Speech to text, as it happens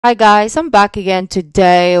Hi guys, I'm back again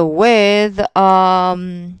today with top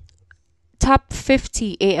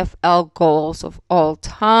 50 AFL goals of all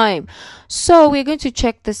time. So we're going to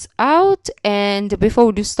check this out, and before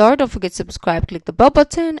we do start, don't forget to subscribe, click the bell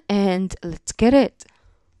button, and let's get it.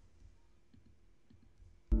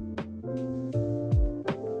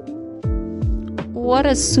 What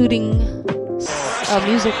a soothing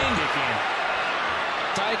music.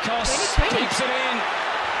 Keeps it in.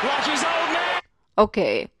 Rocky's old man.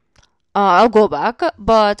 Okay. I'll go back,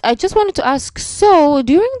 but I just wanted to ask, so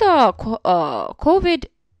during the COVID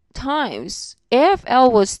times,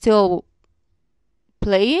 AFL was still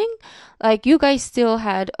playing? Like, you guys still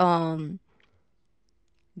had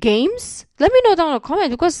games? Let me know down in the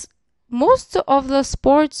comment, because most of the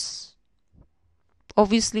sports,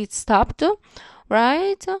 obviously, it stopped,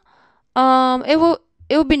 right?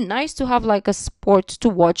 It would be nice to have like a sport to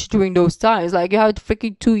watch during those times. Like, you had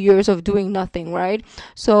freaking 2 years of doing nothing, right?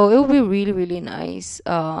 So it would be really, really nice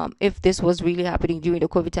if this was really happening during the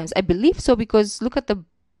COVID times. I believe so, because look at the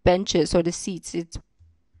benches or the seats. It's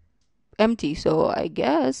empty. So I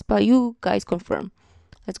guess, but you guys confirm.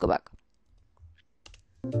 Let's go back.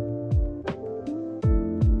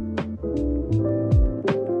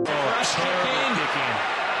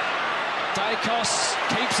 Dacos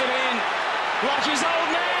keeps it in. Rocky's old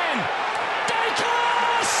man,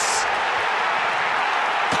 Dacos!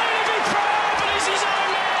 Paid to be proud, but he's his own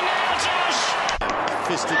man now, Josh!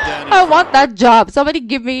 Fisted down. I want that job. Somebody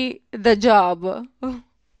give me the job.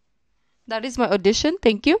 That is my audition.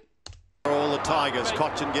 Thank you. All the Tigers.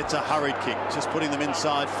 Cochin gets a hurried kick, just putting them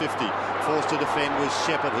inside 50. Forced to defend was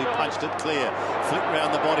Shepherd, who punched it clear. Flicked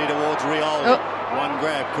round the body towards Rioli. One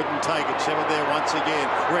grab, couldn't take it. Shepherd there once again.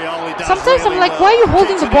 Rioli does. Sometimes really I'm like, well. why are you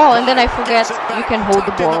holding the ball? And then I forget you can hold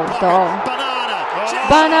the ball.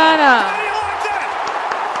 Banana.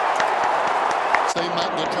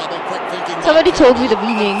 Somebody told me the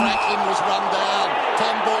meaning. Was run down.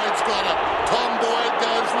 Tom Boyd's got it. Tom Boyd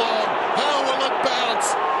goes long. How will it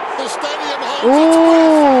bounce? The stadium holds its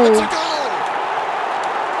breath. It's a goal.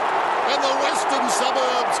 And the western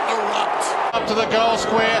suburbs erupt. Up to the goal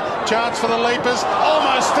square. Chance for the leapers.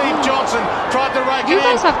 Almost Steve Johnson tried to rake it in. You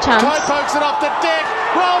guys have chance. Toe pokes it off the deck.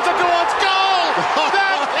 Rolls it towards goal.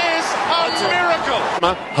 That is a miracle.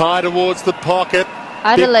 High towards the pocket.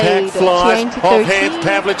 Adelaide, flies 2013. off hands.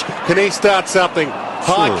 Pavlich, can he start something?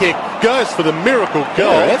 High kick goes for the miracle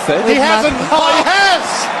goal. With He hasn't. Oh, he has.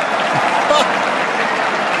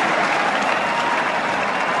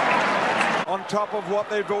 On top of what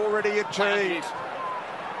they've already achieved.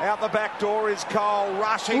 Out the back door is Cole,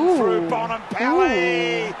 rushing through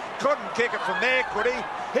Bonampelli. Couldn't kick it from there, could he?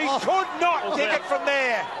 He could not kick it from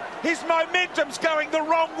there. His momentum's going the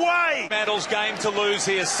wrong way. Fremantle's game to lose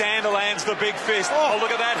here. Sander lands the big fist. Oh, look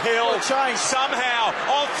at that hill. Somehow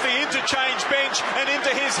off the interchange bench and into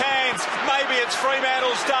his hands. Maybe it's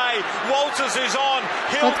Fremantle's day. Walters is on.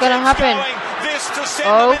 Hill What's going to happen? This to send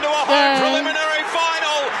them into a home preliminary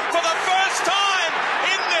final for the first time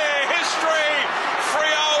in their history.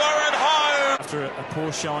 Freo are at home. After a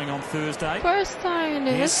poor showing on Thursday. First time in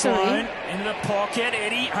the history. Sloan into the pocket.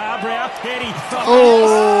 Eddie Harbrow. Eddie.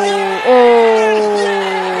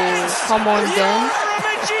 Come on, then.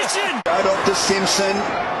 Right off to Simpson.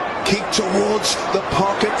 Kick towards the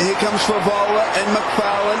pocket. Here comes Favola and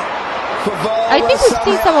McFarlane. Favola. I think we've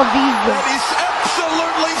seen some of these. That is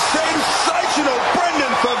absolutely sensational.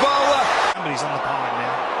 Brendan Favola. Somebody's on the pine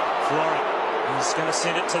now. Flora. He's going to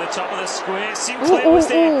send it to the top of the square. Sinclair was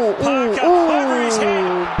there. Parker over his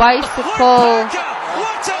head. Bicycle.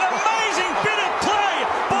 What an amazing bit of play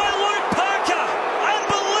by Luke Parker.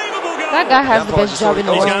 Unbelievable goal. That guy has the best job in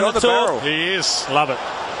the He's world. going to the top. He is. Love it.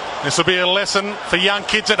 This will be a lesson for young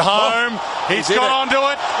kids at home. He's got onto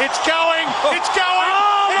it. It's going. It's going.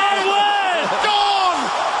 Oh, my word. Gone.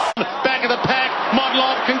 Back of the pack.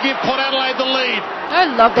 Modlov can give Port Adelaide the lead. I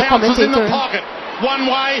love the Pounces in the commentator. pocket. One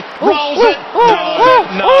way. Rolls it.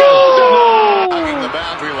 No. Hugging the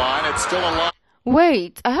boundary line. It's still a line.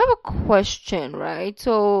 Wait, I have a question, right?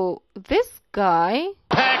 So, this guy...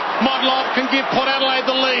 Pack. Modlov can give Port Adelaide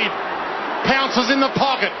the lead. Pounces in the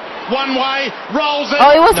pocket. One way. Rolls it.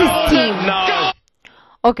 Oh, it was his team. No.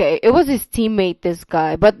 Okay, it was his teammate, this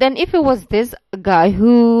guy. But then if it was this guy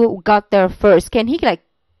who got there first, can he like...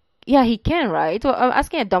 Yeah, he can, right? So I'm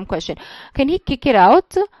asking a dumb question. Can he kick it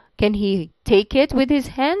out? Can he take it with his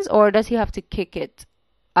hands? Or does he have to kick it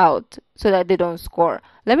out so that they don't score?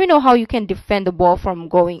 Let me know how you can defend the ball from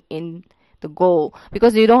going in the goal.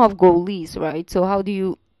 Because you don't have goalies, right? So how do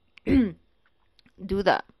you do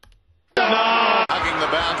that? Hugging the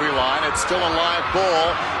boundary line. It's still a live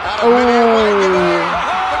ball. Out of mid-air.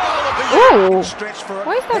 The goal Oh, Stretch for it.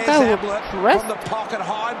 why is that guy There's with Ablett rest? from the pocket,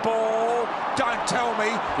 high ball. Don't tell me.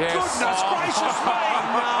 Yes. Goodness gracious me.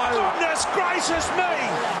 Goodness gracious me.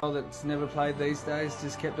 That's never played these days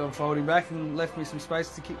just kept on folding back and left me some space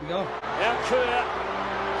to kick the goal. Now Kerr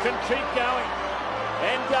can keep going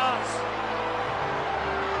and does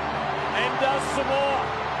some more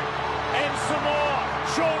and some more.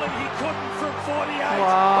 Surely he couldn't from 48.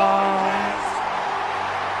 Wow.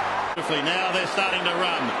 Now they're starting to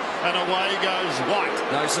run, and away goes White.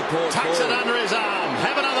 No support. Tucks it under his arm.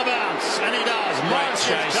 Have another bounce, and he does. Morris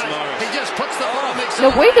gets chased. He just puts the ball on the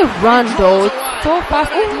The way they run, though, it's so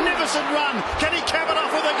fast. Magnificent run. Can he cap it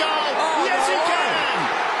off with a goal? Yes, he can.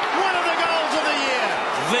 One of the goals of the year.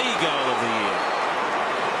 The goal of the year.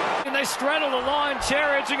 And they straddle the line,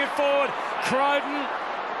 Chair edging it forward. Crowden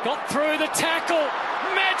got through the tackle.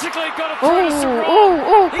 Magically got it through to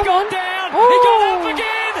Sarong. He got down. He got up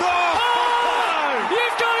again.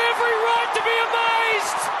 You've got every right to be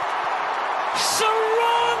amazed.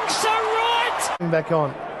 Sarong, so right. Back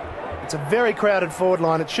on. It's a very crowded forward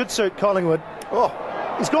line. It should suit Collingwood. Oh,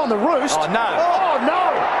 he's gone the roost. Oh, no. Oh, no.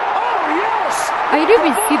 Oh, yes. I didn't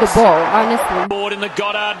even see the ball, honestly. Board in the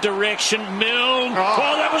Goddard direction. Milne.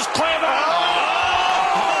 Oh, that was clever.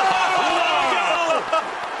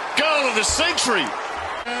 Goal of the century.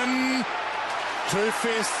 Two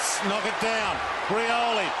fists, knock it down.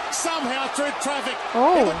 Rioli, somehow through traffic.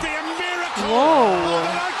 Oh. It would be a miracle. Whoa.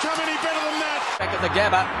 They don't come any better than that. Back at the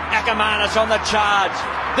Gabba. Ackermanis on the charge.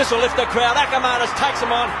 This will lift the crowd. Ackermanis takes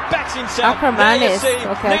him on. Backs himself. Ackermanis. Okay,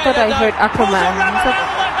 I thought I heard Ackerman.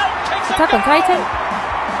 Attack on Titan.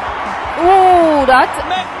 Oh, that's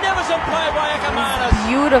magnificent play by Ackermanis.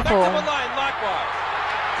 beautiful. Back to the line, likewise.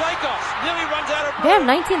 Dacos nearly runs out of Damn,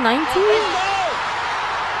 1990.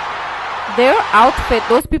 Their outfit,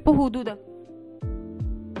 those people who do that.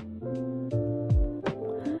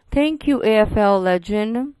 Thank you, AFL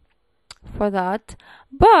legend, for that.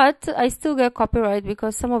 But I still get copyright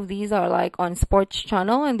because some of these are like on sports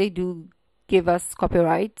channel and they do give us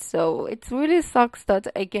copyright. So it really sucks that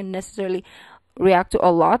I can necessarily react to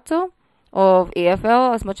a lot of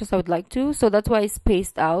AFL as much as I would like to. So that's why I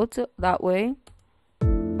spaced out that way.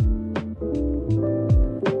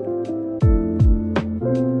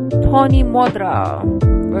 Tony Modra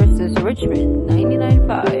versus Richmond,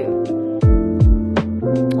 99.5.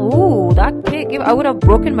 Ooh, that kick. I would have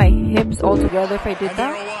broken my hips altogether if I did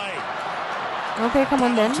that. Okay, come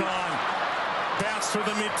on then. Bounce through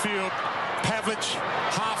the midfield. Pavlich,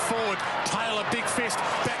 half forward. Taylor, big fist.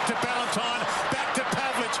 Back to Ballantyne. Back to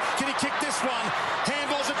Pavlich. Can he kick this one?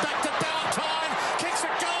 Handballs it back to Ballantyne. Kicks a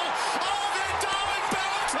goal. Oh, they're going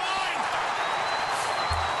Ballantyne!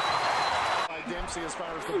 Dempsey, as far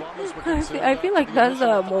as the Bombers were concerned, I feel like that's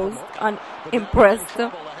the most unimpressed.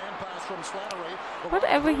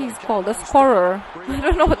 Whatever he's called, a scorer. I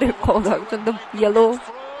don't know what they're called. The yellow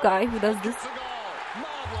guy who does this.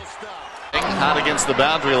 Hard against the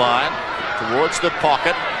boundary line, towards the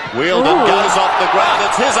pocket. Wheeldon goes off the ground.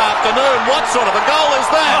 It's his afternoon. What sort of a goal is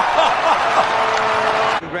that?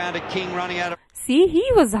 Grounded King running out of. See, he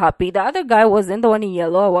was happy. The other guy wasn't, the one in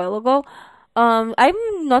yellow a while ago. I'm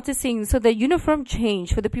noticing, so the uniform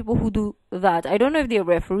change for the people who do that. I don't know if they're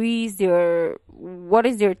referees, what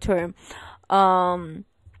is their term? Let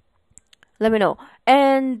me know.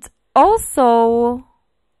 And also,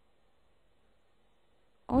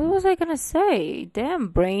 what was I gonna say? Damn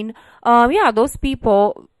brain. Yeah, those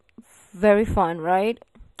people, very fun, right?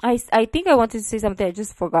 I think I wanted to say something, I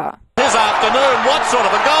just forgot. His afternoon. What sort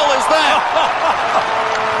of a goal is that?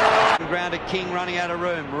 Grounded King running out of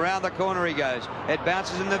room. Around the corner he goes. It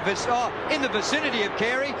bounces in the vicinity of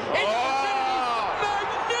Carey.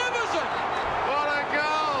 Magnificent! What a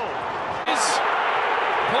goal!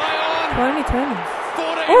 Play on. 2020.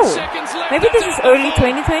 14 seconds left. Maybe this is early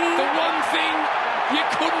 2020. The one thing you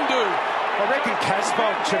couldn't do. I reckon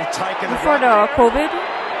Casbolt should have taken Before the COVID?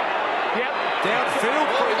 Yep. downfield.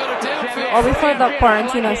 Oh, we got a downfield. Or before the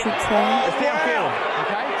quarantine, I should say. It's downfield.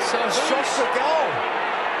 Okay, so Shots the goal.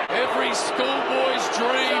 every schoolboy's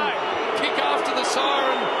dream. Kick after the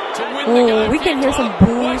siren to win the Ooh, game. we can hear some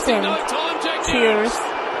boos Wasting and no time, Jack cheers.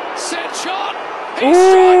 Newnes. Set shot. He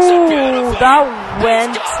strikes it Ooh, beautifully. that He's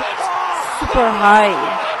went got it. super high.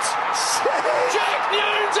 Jack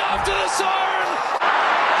Newnes after the siren.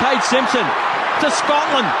 Kate Simpson to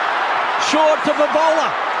Scotland. Short to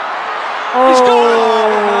Vavola. Oh,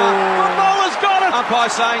 Vavola's got it. Umpire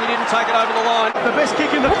saying he didn't take it over the line. The best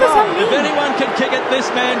kick in the what does that If mean? anyone can kick it, this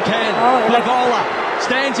man can. Oh, like- Vavola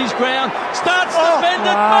stands his ground. Starts to bend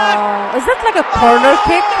it back. Wow. Is that like a corner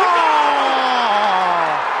kick?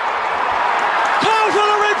 Carlton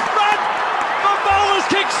are in front. Vavola's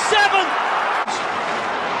kick set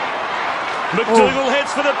McDougall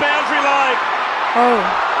heads for the boundary line.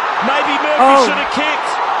 Maybe Murphy should have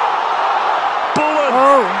kicked. Bullen.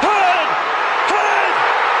 Heard.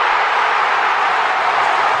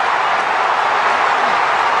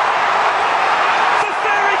 The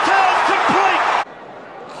fairy tale's complete.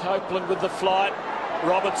 Copeland with the flight.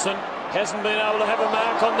 Robertson hasn't been able to have a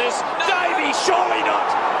mark on this. Davey, surely not.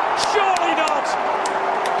 Surely not.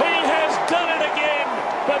 He has done it again,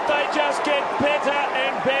 but they just get better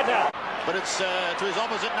and better. But it's to his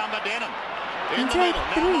opposite number, Denham. In the middle,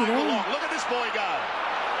 now Michael Long. Look at this boy go.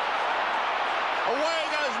 Away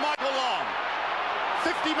goes Michael Long.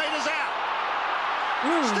 50 metres out.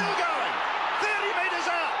 Still going. 30 metres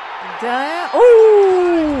out.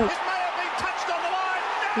 Oh! It may have been touched on the line.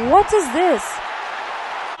 No. What is this?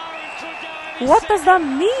 What does that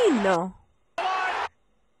mean? 30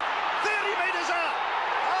 metres out.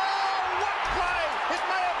 Oh, what play. It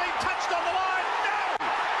may have been touched on the line. No.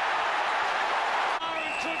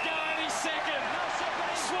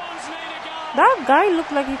 That guy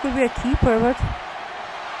looked like he could be a keeper, but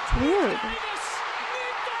it's weird.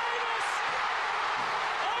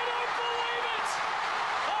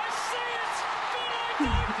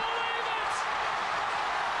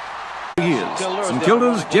 St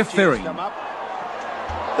Kilda's Jeff Ferry.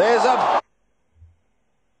 There's a...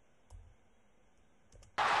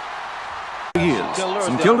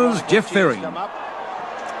 St Kilda's Jeff Ferry.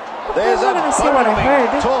 There's I'm gonna see what I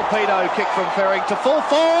heard. torpedo kick from Ferry to full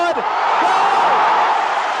forward.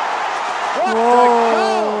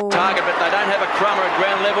 Whoa. Target, but they don't have a crummer at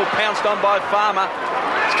ground level. Pounced on by Farmer.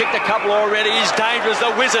 He's kicked a couple already. He's dangerous.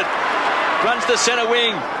 The Wizard runs to centre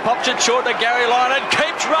wing. Pops it short to Gary Lyon and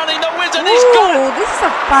keeps running. The Wizard. He's got it. This is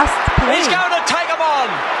a fast play. He's going to take him on.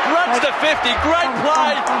 Runs to 50. Great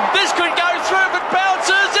play. This could go through, but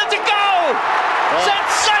bounces. It's a goal.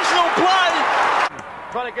 Sensational play.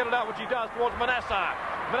 Trying to get it out, which he does, towards Manasseh.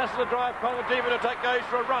 Manasseh to drive, Conor Diva to take goes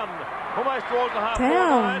for a run. Almost towards the half-forward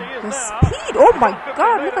line. He is the now. speed! Oh my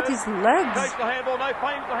God! Look at his legs. Takes the handball, no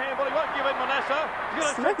pain for the handball. He won't give it Manasseh.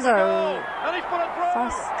 His legs are and he's put it through.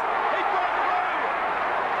 fast. He's put it through.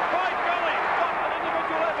 By golly, what an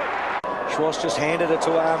individual effort. Schwartz just handed it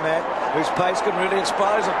to Ahmed, whose pace can really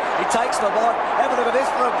expose him. He takes the ball. Have a look at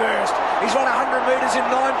this for a burst. He's run 100 metres in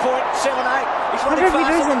 9.78. He's 100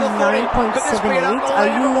 metres in 9.78.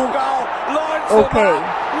 Are you okay?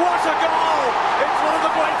 What a goal! It's one of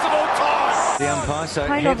the greats of all time. The umpire, so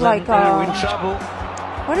kind of like in trouble.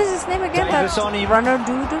 What is his name again? Davis that on him. runner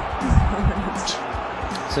dude.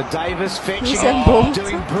 So Davis fetching Bolt.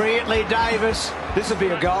 doing brilliantly. Davis. This will be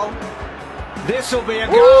a goal. This will be a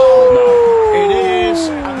goal. Ooh. It is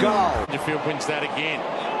a goal. Midfield wins that again.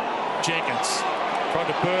 Jenkins tried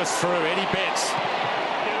to burst through. Eddie Betts.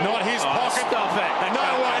 Not his pocket. Stop that. No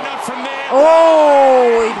way, not from there.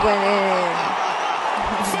 Oh, it went in.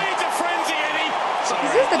 Feed the frenzy, Eddie.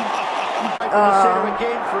 Is this the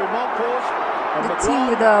team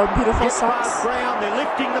with the beautiful socks? They're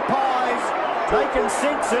lifting the pies. They can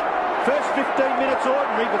sense it. First 15 minutes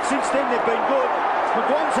ordinary, but since then they've been good.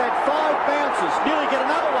 McGuan's had 5 bounces. Nearly get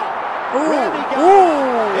another one. Round he goes.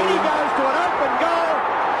 Then he goes to an open goal.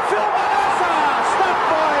 Phil Manasseh, stopped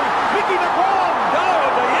by Mickey McGuan. Goal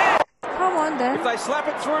of the year. Come on then. If they slap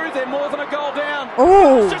it through, they're more than a goal down.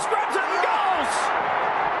 Oh. Just grabs it and goes.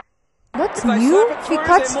 That's new. He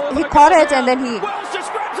caught it and then he. Wells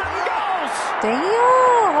just grabs it and goes.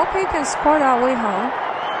 Damn. Okay, you can score that way, huh?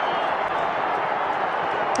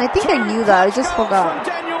 I think I knew that. I just forgot.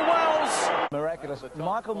 Miraculous.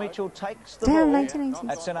 Michael Mitchell takes the Damn, ball 1980.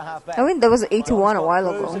 at centre half back. I mean, there was 81 a while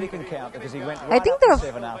ago. He can count because he went I right think up to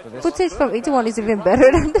 7 after the this. footage from 81 is even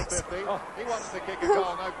better than this.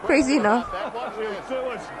 Crazy enough.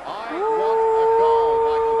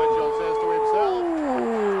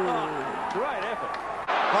 Great effort.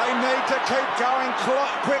 They need to keep going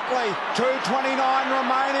quickly. 2:29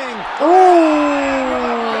 remaining.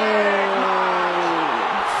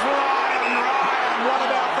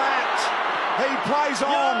 He plays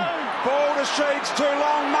on. Ball to Sheeds too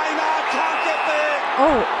long. Maynard can't get there.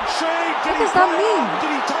 Sheed, what does that mean?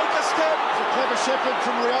 Did he take a step? It's a clever shepherd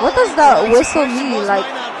from Real. What does that whistle mean? Like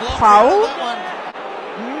foul?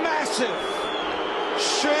 Massive.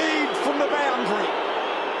 Sheed from the boundary.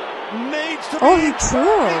 Needs to he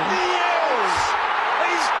threw.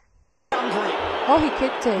 He's boundary. He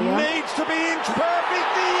kicked it, yeah. Needs to be inch perfect.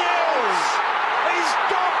 He is. He's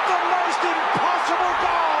got the most impossible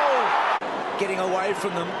goal. Getting away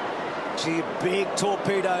from them. Gee, big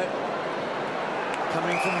torpedo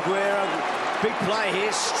coming from Guerra. Big play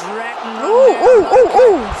here. Stratton.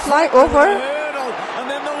 Fly over. And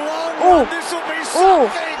then the long one. This will be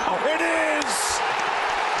something. It is.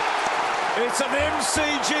 It's an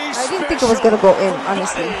MCG I didn't think it was going to go in,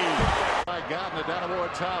 honestly. Gardner down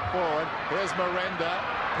towards half forward. Here's Miranda.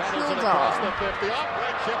 Paddles it across the 50. Up,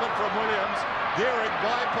 great shipping from Williams. Gearing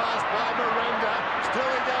bypassed by Miranda.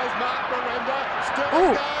 Still he goes, Mark Miranda. Still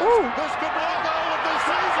he goes. This could be a goal of the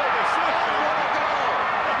season. What a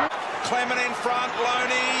goal. Clement in front,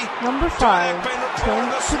 Loney. Number 5,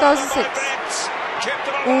 2006.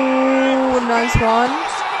 Ooh, nice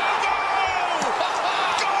one.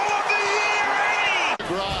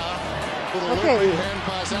 Okay. Hand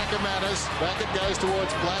pass, Ackermanis. Back it goes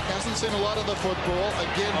towards Black. Hasn't seen a lot of the football.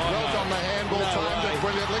 Again, broke on the handball. Timed it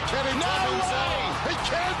brilliantly. Can he top himself? He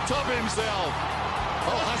can't top himself.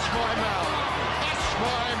 Oh, hush my mouth. Hush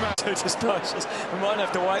my mouth. Too dispatches. We might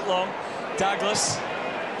have to wait long. Douglas.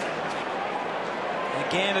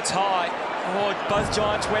 Again, it's high. Oh, both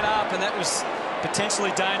Giants went up, and that was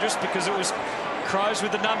potentially dangerous because it was Crows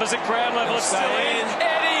with the numbers at ground level. It's still in.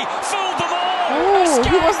 Eddie fooled them all. Oh,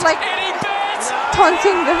 he was like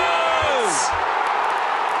taunting them.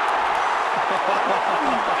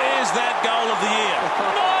 There's that goal of the year.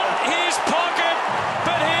 Not his pocket,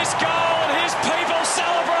 but his goal, and his people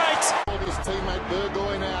celebrate. His teammate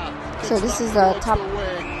Burgoyne out. So this is the top 2.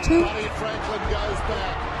 Franklin goes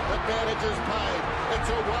back. Advantages paid.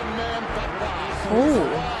 It's a one-man back pass. Oh.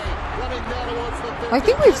 Running down towards the 50. I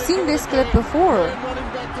think we've seen this clip before.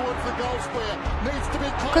 Running back towards the goal square. Needs to be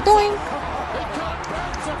Kadoink. He can't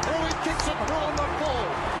bounce it through. He kicks it through on the full.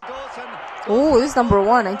 Oh, this is number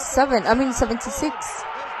 1, 97. I mean 76.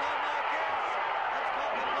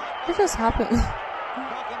 What just happened?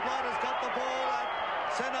 Has got the ball at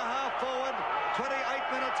centre half forward.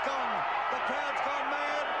 28 minutes gone. The crowd's gone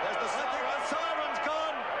mad. I think the siren's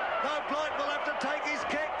gone. Now Blight will have to take his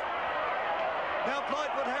kick. Now Blight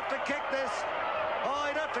would have to kick this. Oh,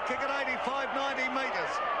 he'd have to kick it 85, 90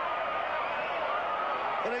 metres.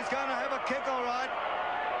 But he's going to have a kick, all right.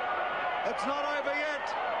 It's not over yet.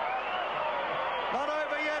 Not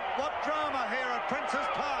over yet. What drama here at Princes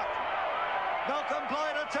Park. Malcolm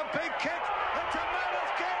Blight, it's a big kick. It's a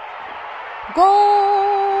mammoth kick.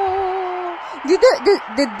 Goal!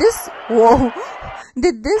 Did this? Whoa!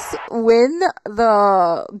 Did this win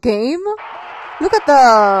the game? Look at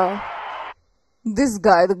this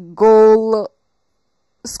guy, the goal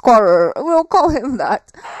scorer. We'll call him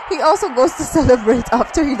that. He also goes to celebrate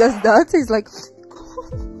after he does that. He's like,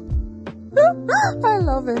 I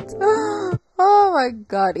love it. Oh my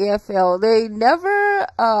God, AFL. They never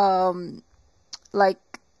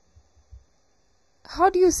like, how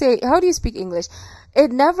do you speak English?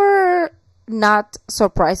 It never not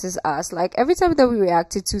surprises us. Like every time that we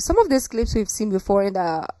reacted to some of these clips we've seen before in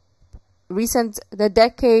the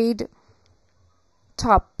decade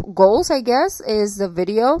top goals, I guess, is the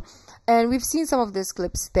video, and we've seen some of these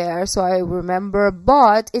clips there, so I remember,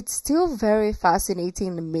 but it's still very fascinating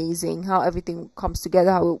and amazing how everything comes together,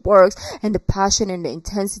 how it works, and the passion and the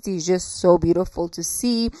intensity is just so beautiful to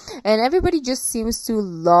see, and everybody just seems to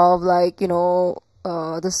love, like, you know,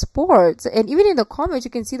 the sports, and even in the comments you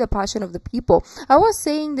can see the passion of the people. I was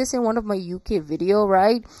saying this in one of my UK video,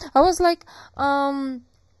 right? I was like,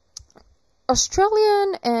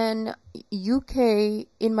 Australian and UK,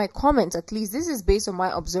 in my comments, at least this is based on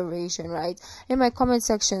my observation, right, in my comment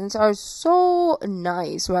sections are so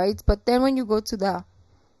nice, right? But then when you go to the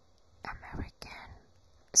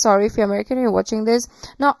sorry if you're American and you're watching this,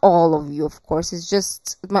 not all of you, of course, it's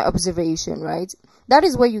just my observation, right? That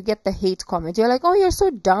is where you get the hate comment. You're like, oh, you're so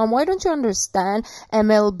dumb. Why don't you understand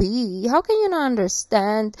MLB? How can you not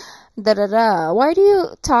understand da-da-da? Why do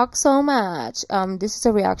you talk so much? This is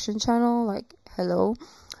a reaction channel. Like, hello.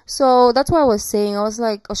 So that's what I was saying. I was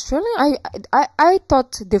like, Australian, I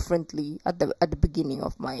thought differently at the beginning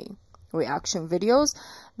of my reaction videos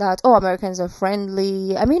that, oh, Americans are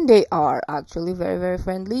friendly. I mean, they are actually very, very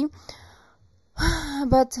friendly.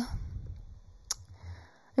 But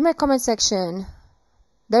in my comment section,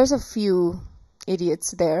 there's a few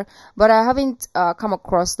idiots there, but I haven't come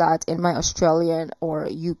across that in my Australian or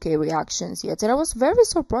UK reactions yet, and I was very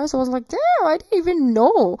surprised. I was like, damn, I didn't even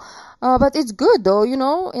know. But it's good though, you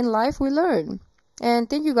know, in life we learn. And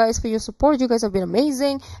thank you guys for your support. You guys have been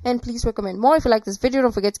amazing, and please recommend more. If you like this video,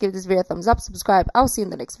 don't forget to give this video a thumbs up, subscribe. I'll see you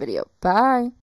in the next video. Bye.